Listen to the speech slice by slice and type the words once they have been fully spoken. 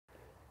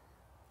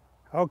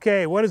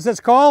Okay, what is this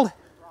called?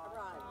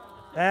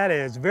 That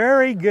is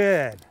very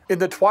good. In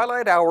the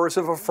twilight hours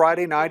of a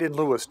Friday night in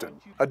Lewiston,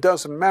 a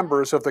dozen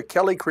members of the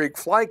Kelly Creek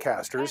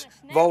Flycasters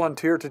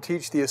volunteer to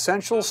teach the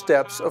essential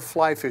steps of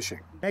fly fishing.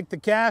 Make the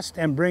cast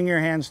and bring your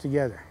hands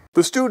together.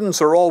 The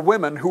students are all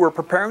women who are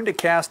preparing to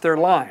cast their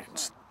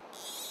lines.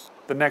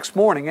 The next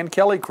morning in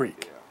Kelly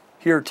Creek,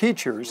 here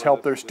teachers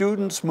help their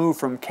students move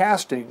from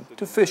casting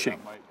to fishing.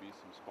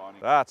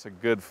 That's a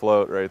good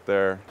float right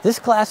there. This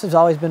class has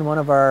always been one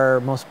of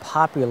our most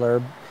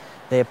popular.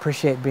 They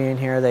appreciate being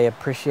here. They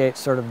appreciate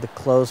sort of the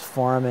closed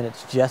forum and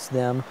it's just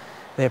them.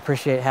 They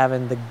appreciate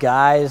having the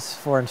guys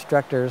for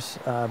instructors,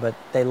 but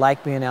they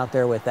like being out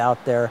there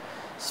without their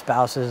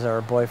spouses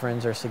or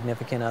boyfriends or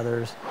significant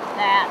others.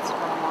 That's what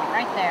I want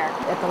right there.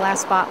 At the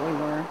last spot we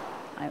were,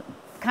 I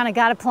kind of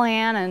got a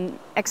plan and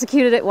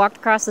executed it, walked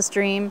across the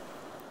stream,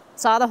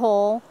 saw the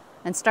hole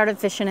and started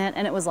fishing it,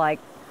 and it was like,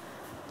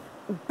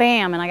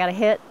 bam, and I got a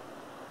hit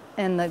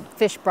and the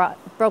fish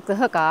broke the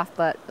hook off,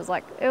 but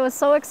it was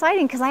so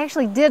exciting because I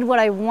actually did what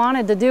I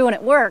wanted to do and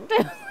it worked.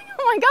 Oh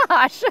my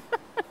gosh.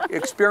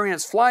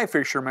 Experienced fly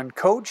fishermen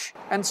coach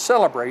and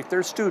celebrate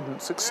their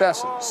student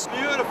successes.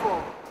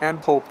 Beautiful. And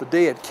hope the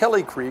day at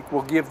Kelly Creek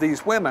will give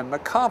these women the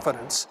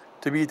confidence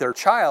to be their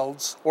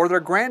child's or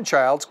their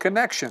grandchild's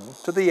connection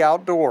to the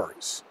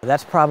outdoors.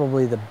 That's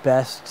probably the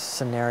best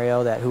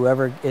scenario, that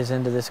whoever is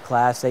into this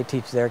class, they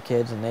teach their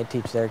kids and they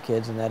teach their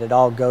kids, and that it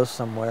all goes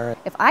somewhere.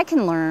 If I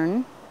can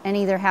learn and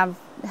either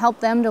help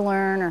them to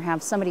learn or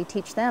have somebody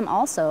teach them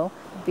also,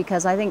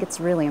 because I think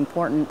it's really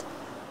important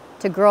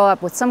to grow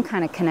up with some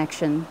kind of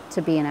connection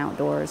to being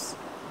outdoors.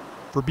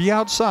 For Be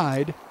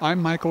Outside,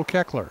 I'm Michael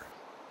Keckler.